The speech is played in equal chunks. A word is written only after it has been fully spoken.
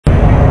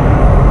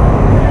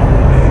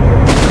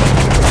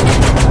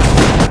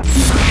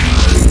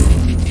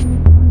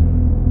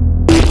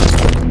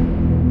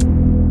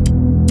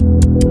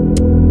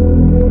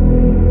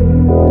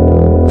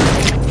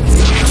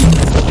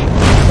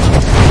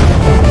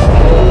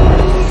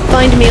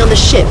me on the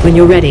ship when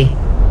you're ready.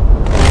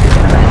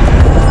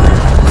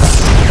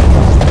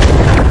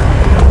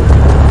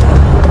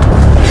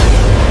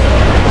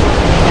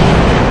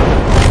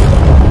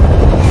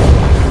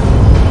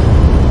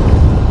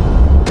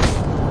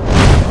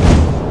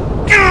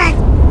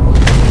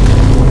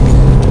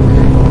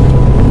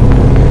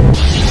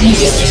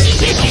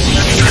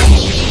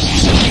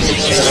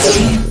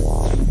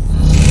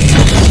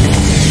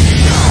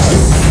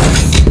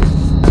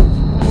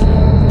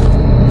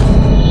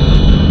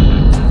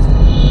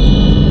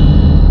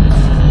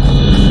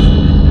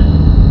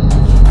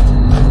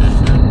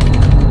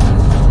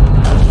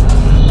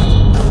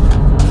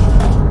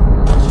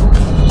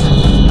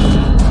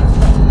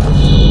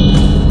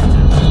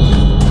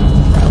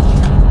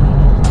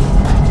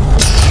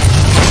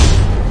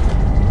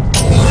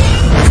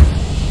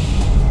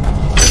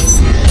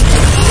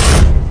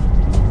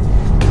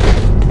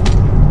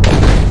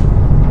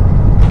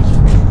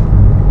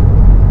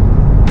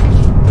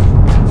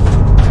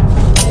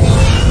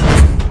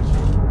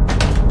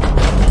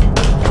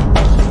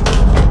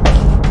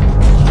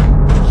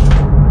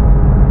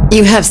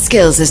 You have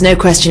skills, there's no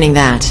questioning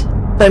that.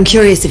 But I'm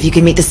curious if you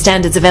can meet the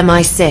standards of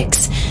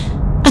MI6.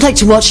 I'd like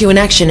to watch you in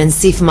action and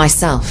see for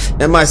myself.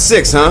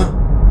 MI6,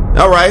 huh?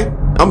 Alright,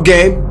 I'm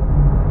game.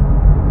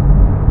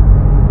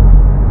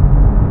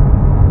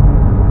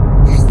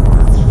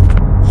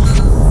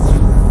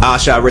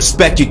 Asha, I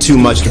respect you too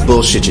much to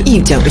bullshit you.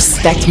 You don't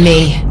respect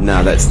me.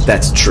 Nah,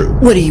 that's true.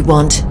 What do you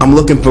want? I'm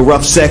looking for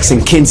rough sex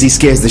and Kinsey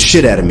scares the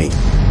shit out of me.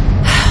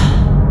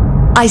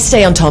 I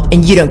stay on top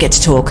and you don't get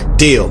to talk.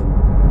 Deal.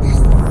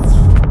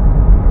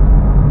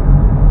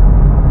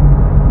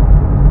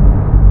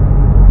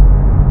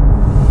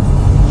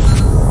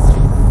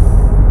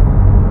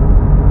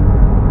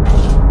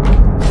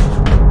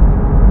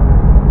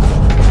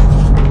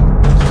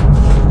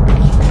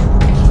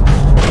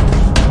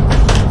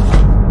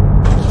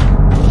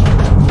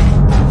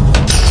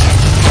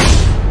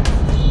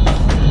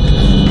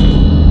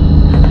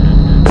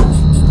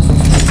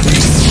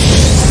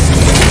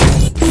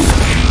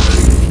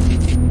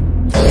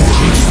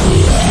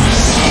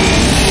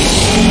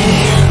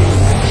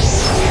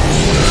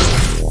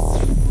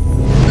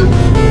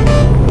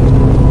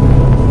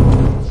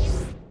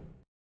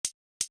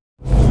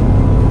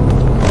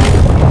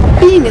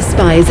 Being a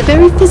spy is a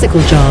very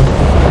physical job.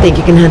 Think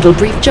you can handle a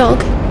brief jog?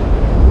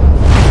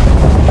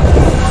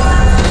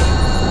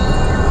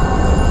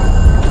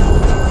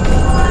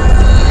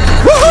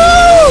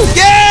 Woohoo!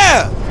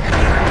 Yeah!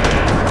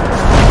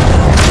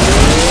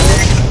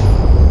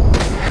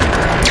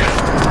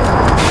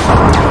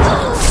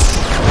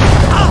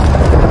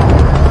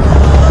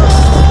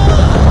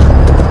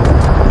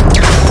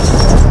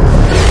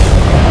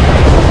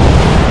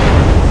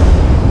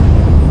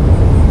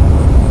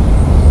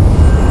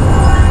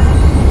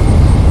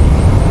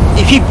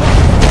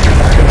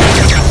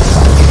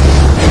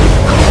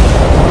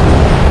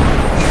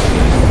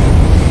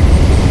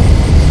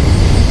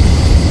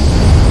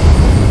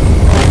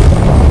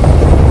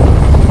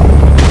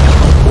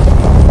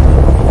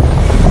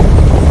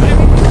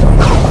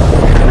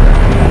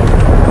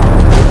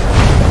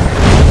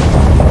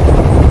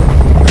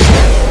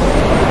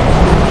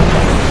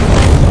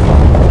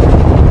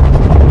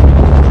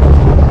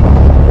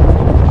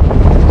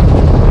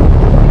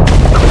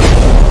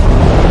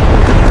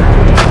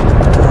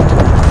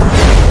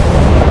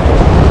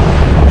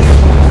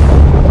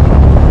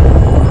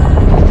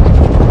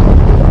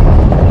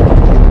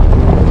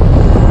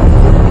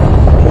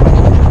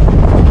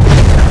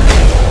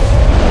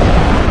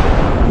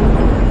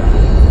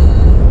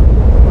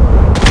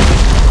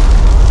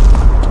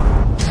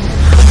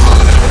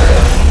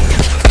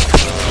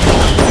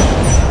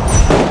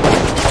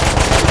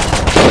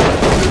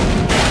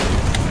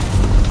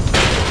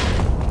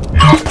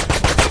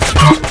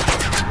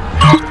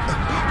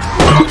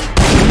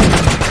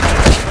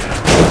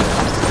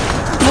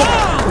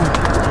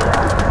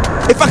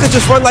 If I could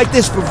just run like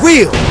this for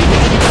real!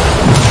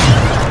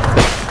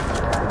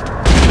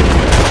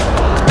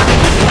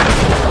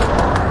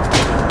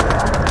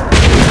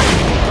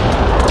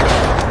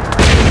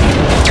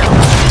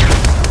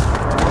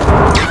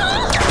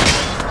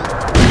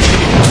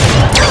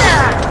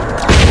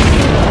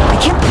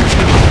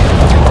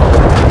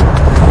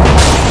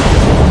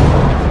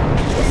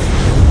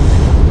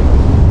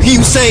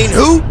 You saying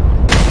who?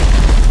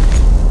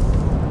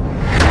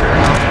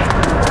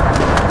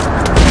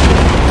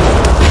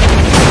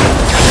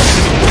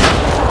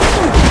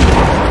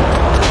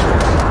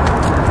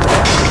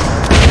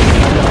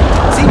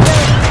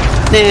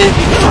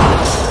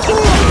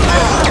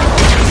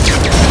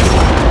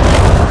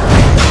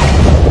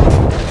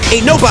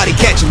 Ain't nobody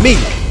catching me.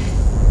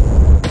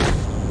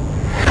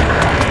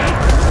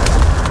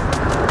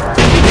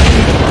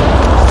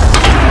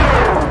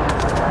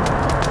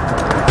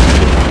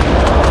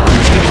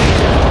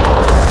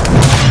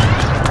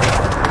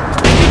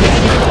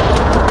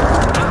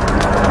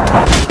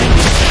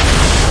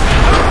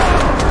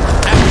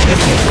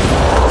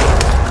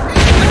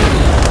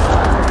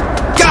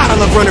 God, I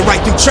love running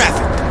right through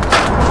traffic.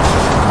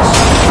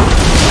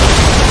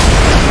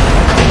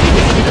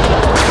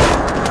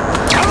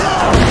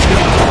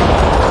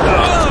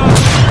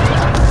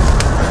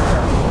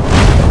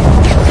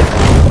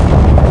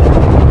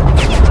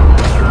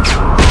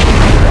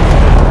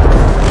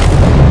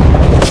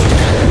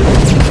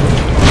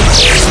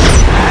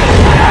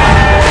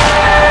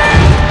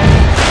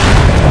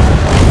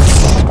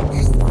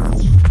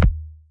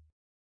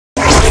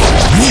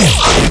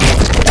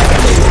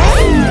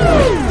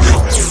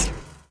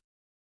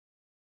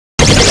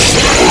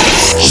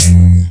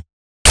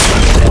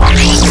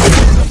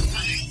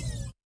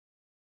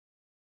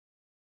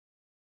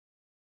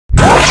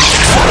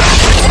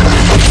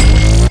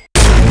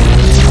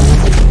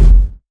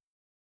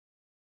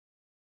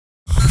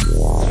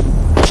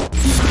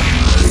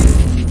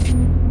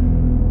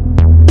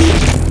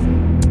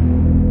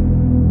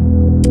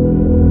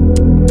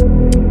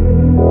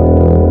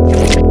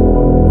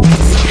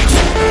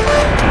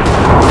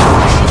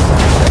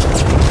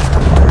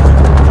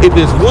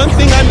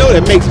 know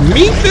that makes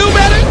me feel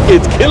better?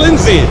 It's killing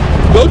Zen.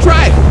 Go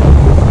try it.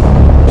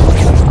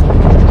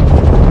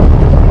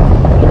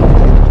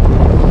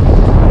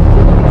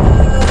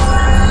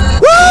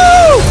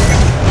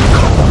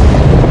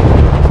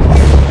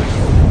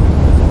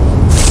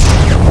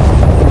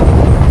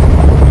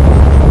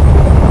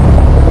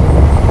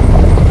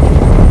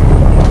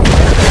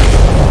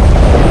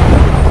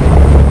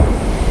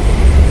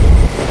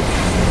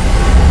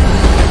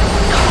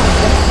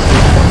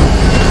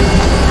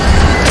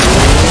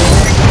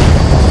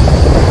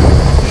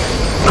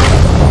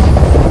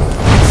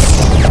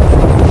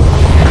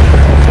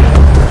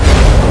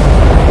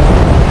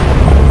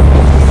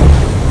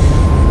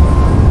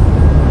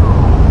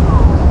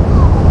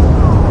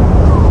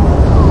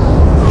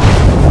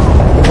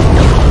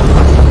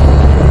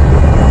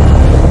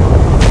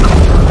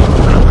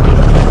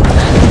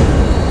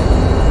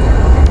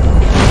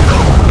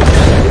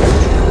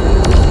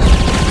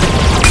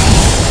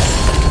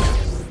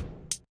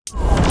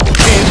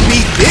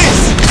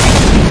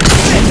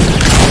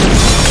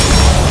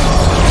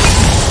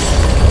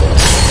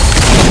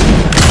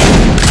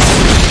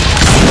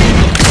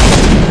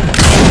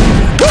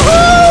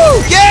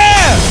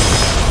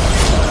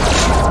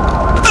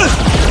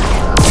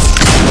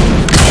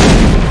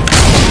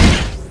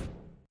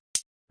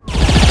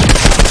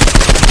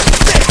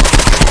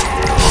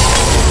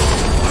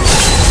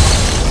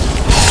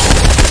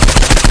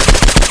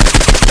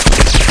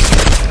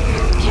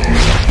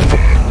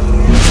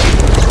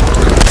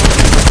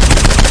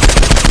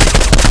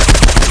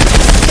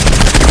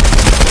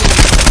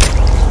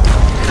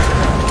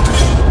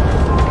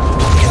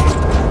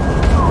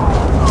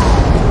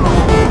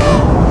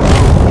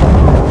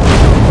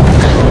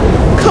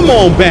 Come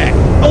on back.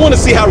 I want to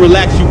see how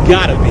relaxed you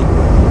gotta be.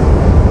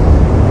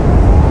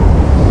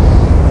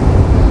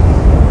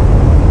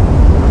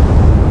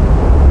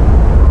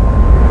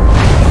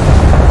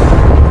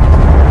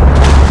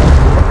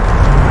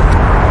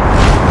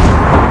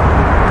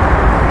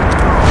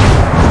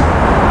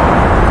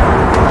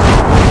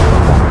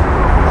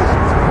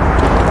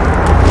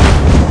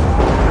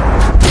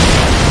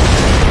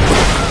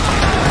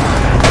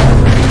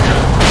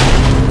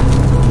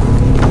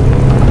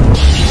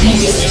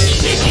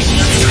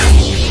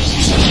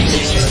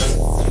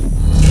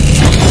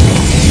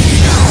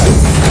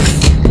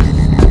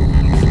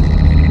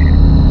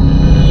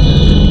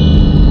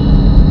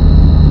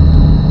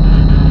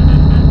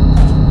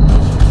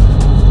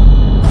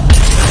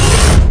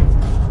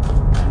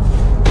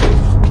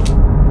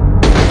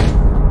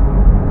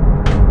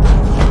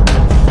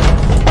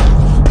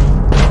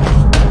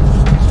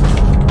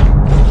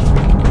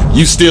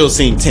 You still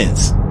seem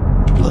tense.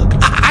 Look,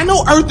 I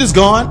know Earth is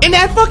gone, and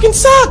that fucking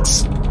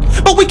sucks.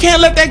 But we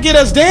can't let that get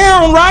us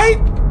down, right?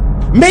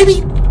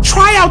 Maybe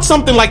try out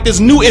something like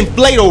this new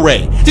Inflato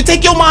Ray to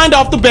take your mind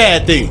off the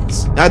bad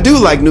things. I do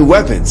like new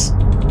weapons.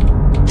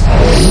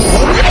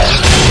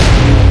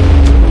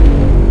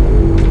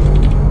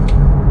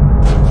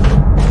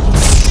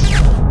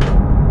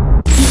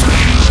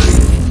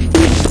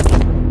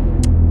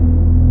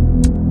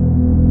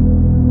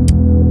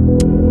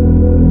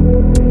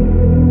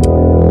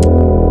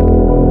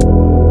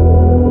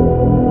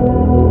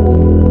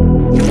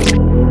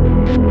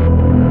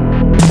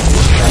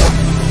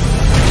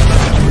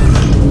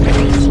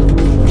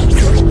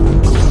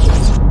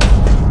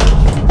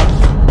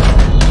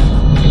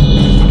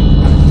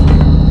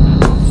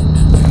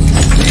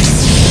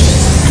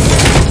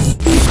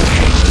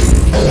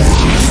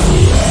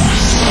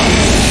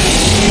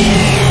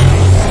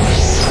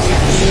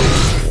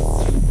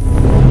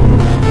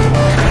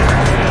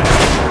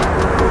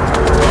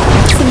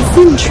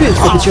 Troops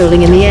are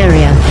patrolling in the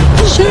area.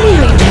 Show me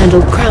how you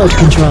handle crowd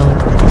control.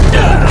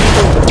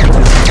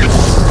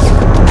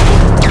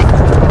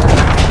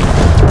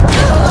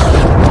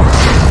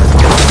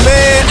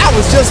 Man, I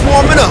was just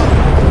warming up.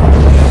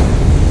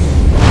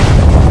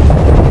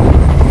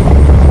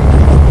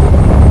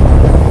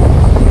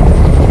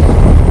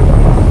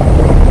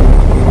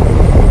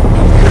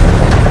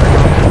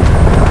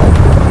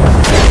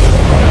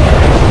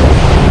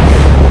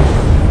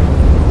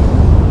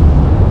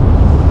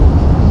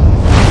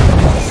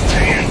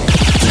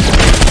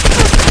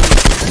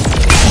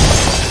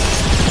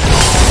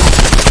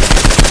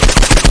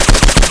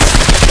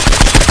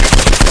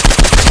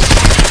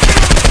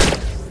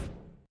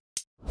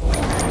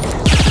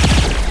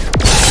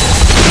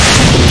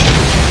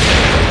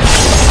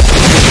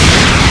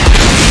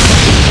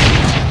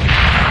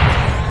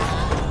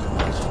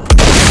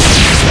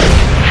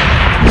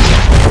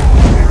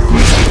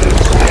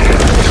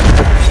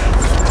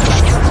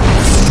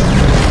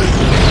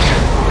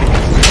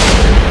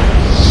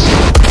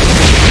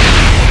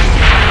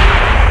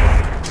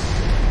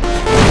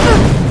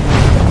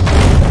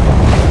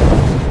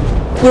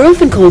 We're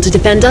often called to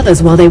defend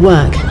others while they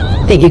work.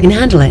 Think you can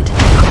handle it?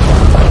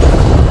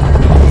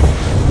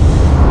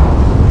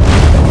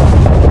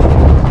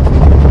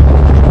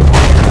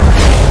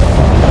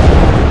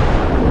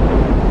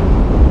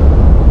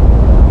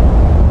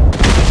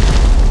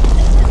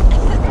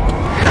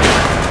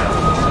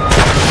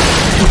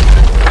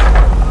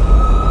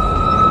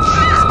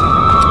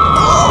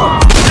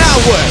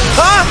 what,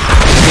 huh?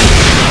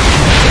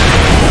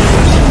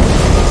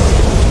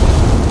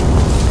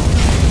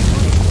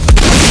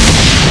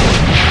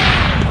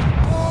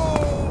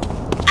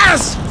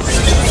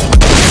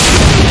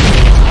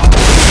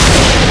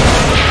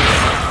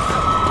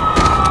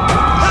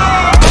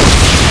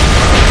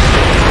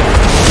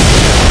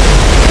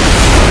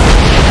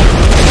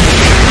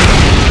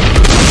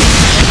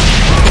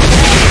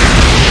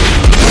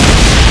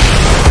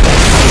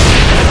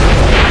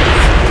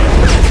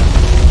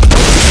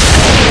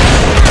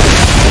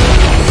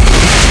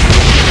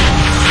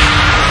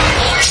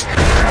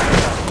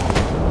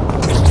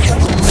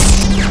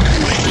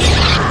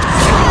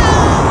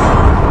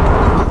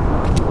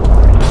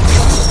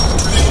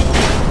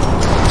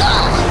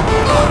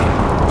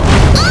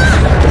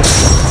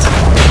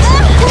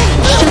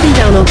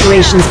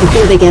 Operations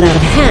before they get out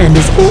of hand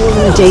is all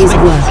in a day's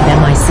work at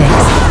MI6.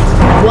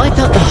 Wipe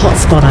out the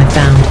hotspot I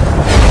found.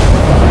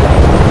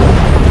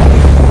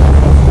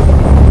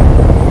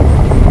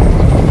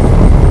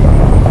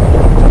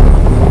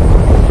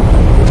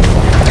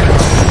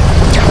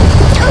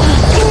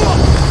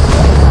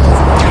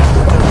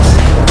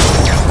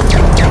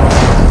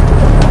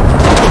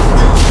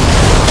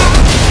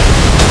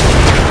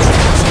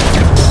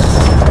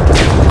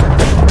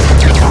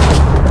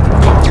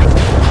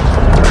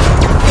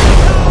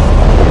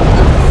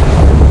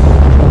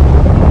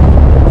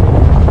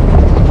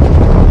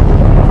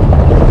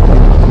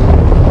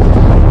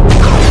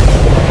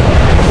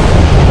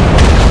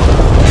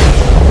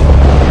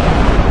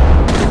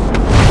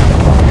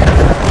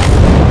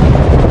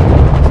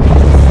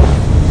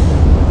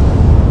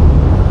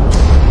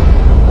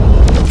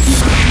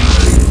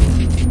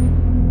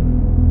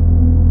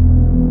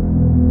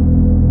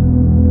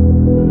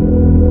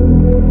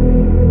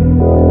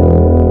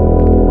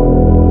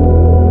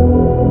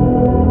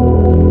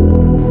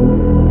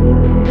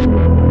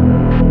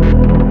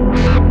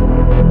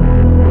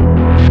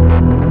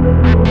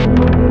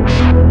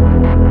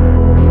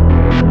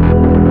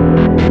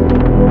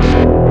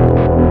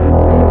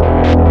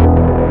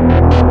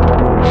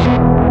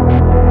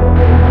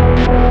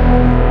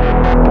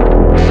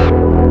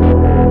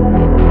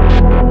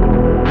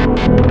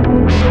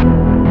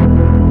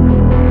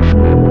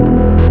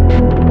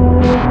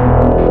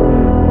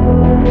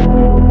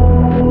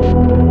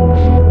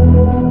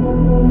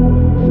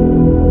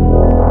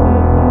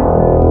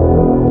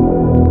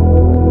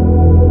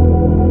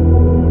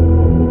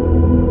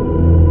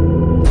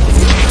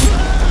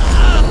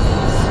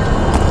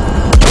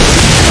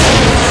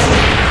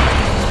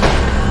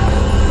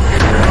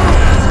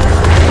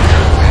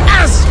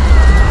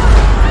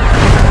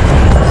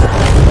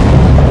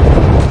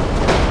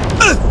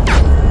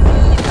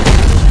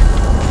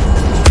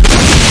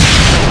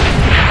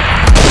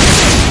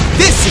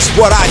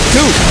 What I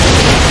do.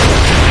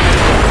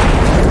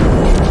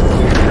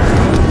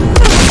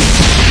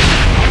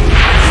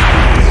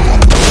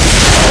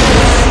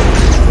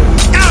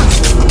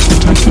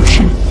 Protective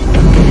shield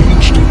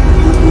engaged.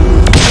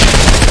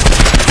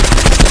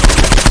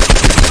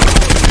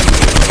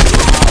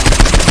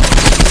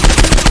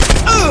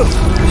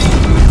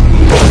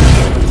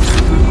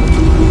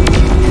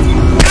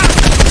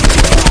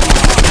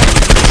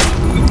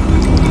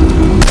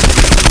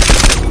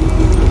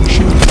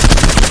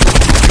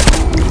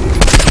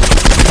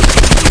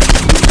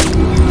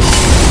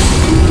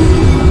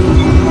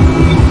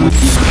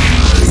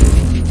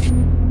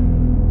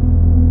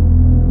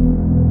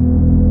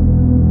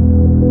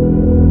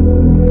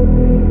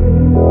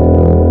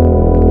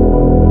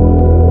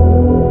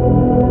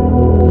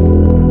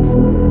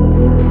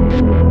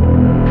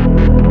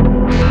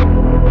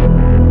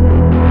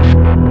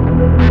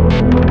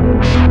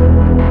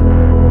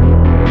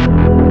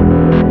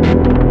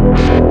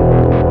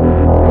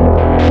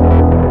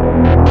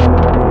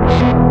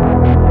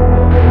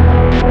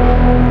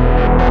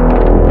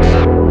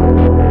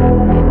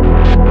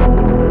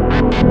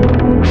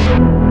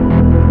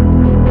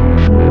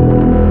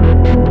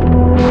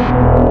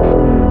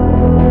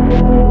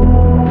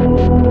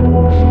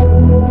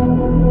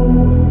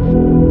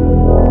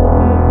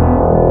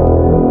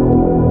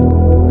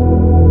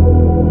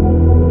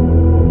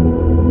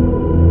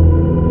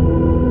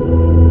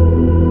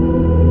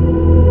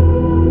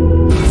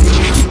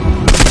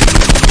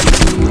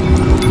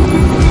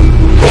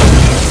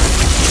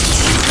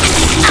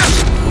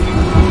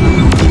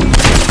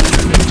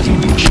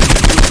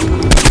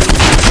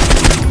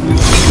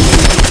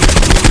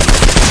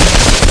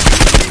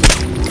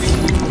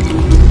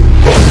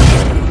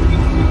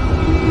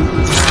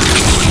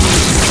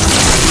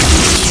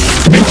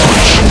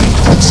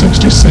 At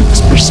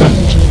 66%.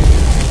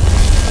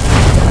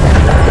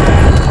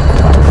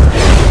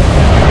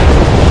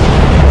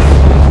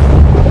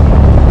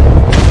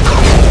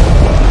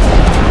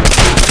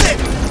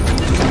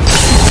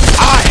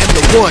 I am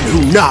the one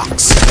who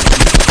knocks.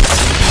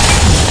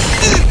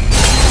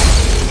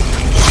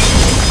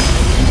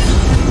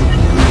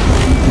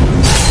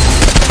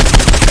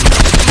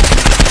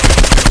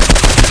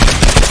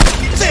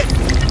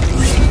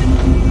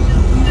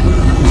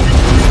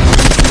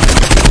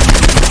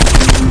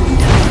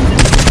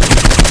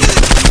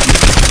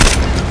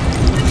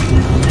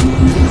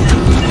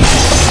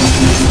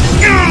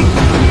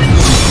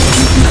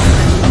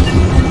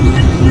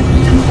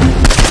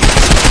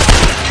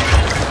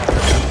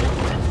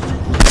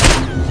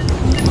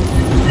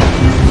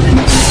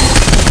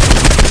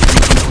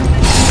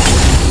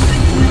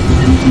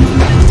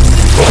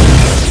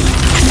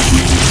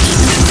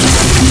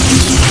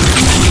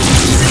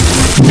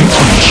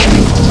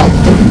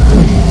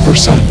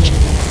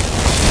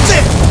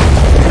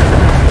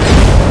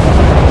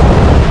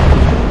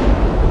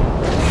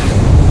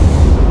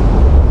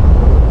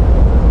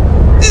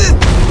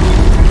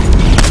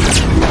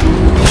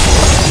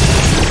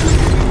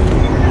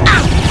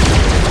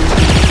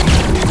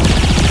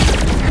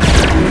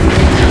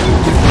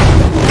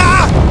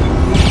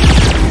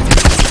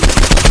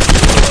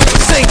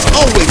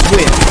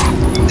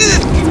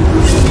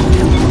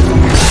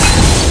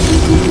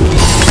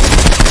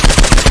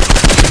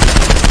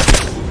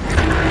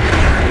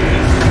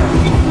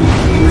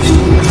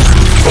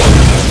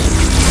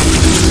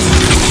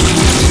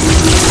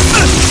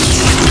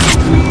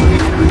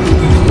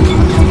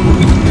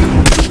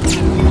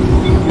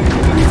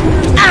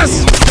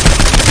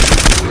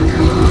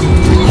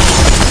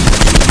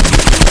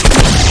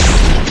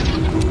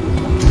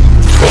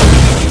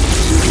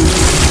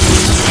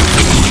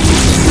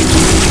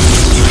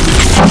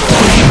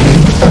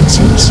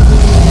 defenses.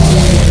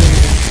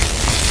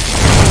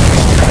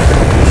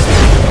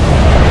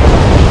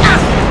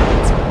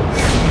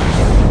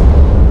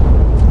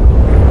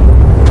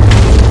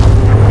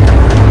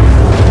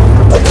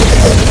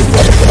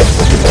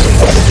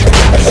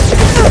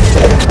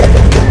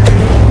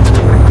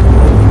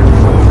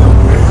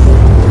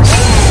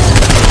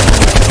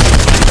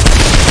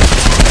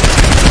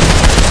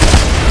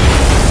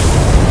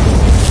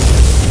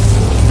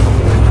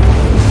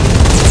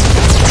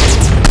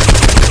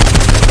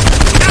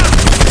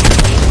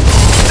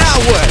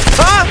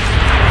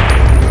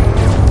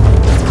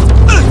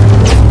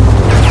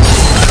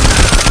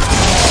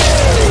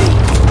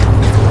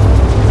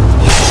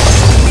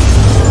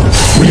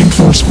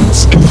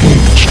 Reinforcements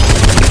engaged.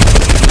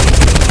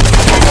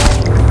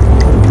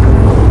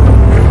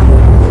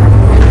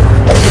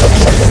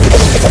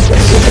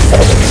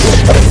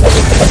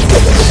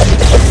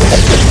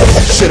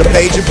 Should have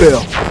paid your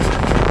bill.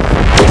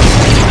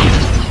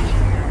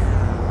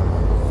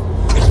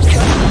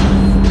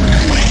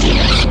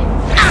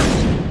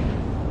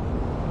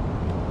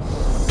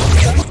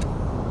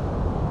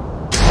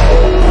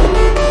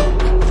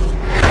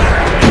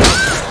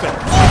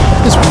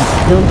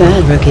 Not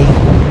bad,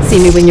 rookie. See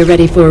me when you're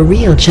ready for a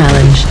real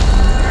challenge.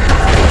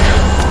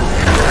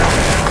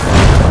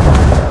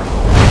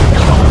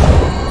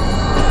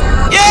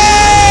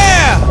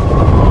 Yeah!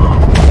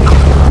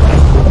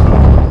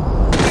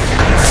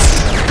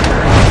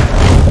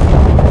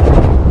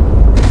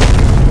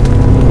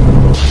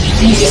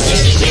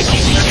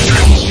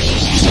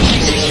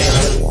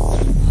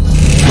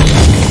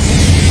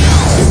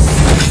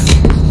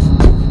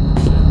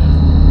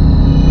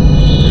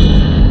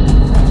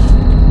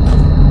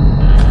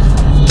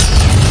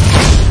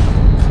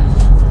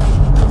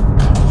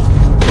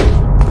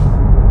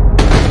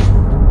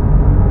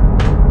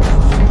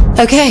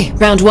 Okay,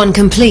 round one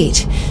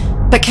complete.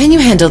 But can you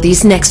handle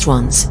these next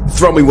ones?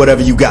 Throw me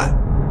whatever you got.